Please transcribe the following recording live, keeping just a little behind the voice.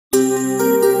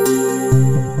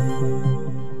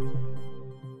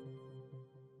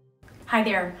Hi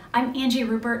there, I'm Angie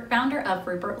Rupert, founder of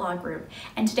Rupert Law Group,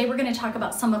 and today we're going to talk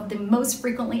about some of the most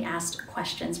frequently asked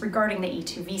questions regarding the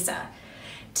E-2 visa.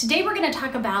 Today we're going to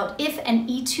talk about if an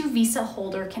E-2 visa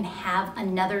holder can have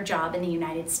another job in the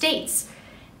United States.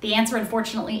 The answer,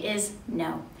 unfortunately, is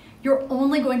no. You're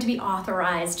only going to be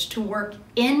authorized to work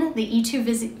in the E-2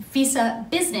 visa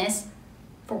business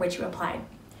for which you applied.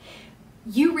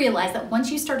 You realize that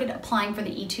once you started applying for the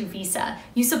E-2 visa,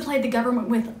 you supplied the government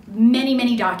with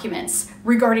many documents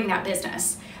regarding that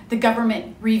business. The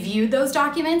government reviewed those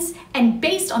documents and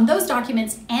based on those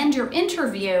documents and your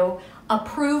interview,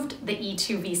 approved the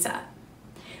E-2 visa.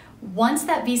 Once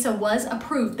that visa was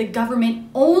approved, the government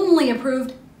only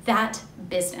approved that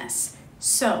business.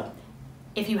 So,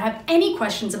 if you have any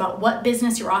questions about what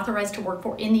business you're authorized to work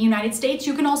for in the United States,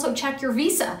 you can also check your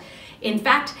visa. In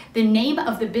fact, the name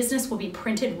of the business will be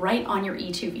printed right on your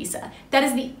E-2 visa. That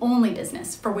is the only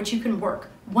business for which you can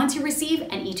work once you receive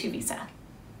an E-2 visa.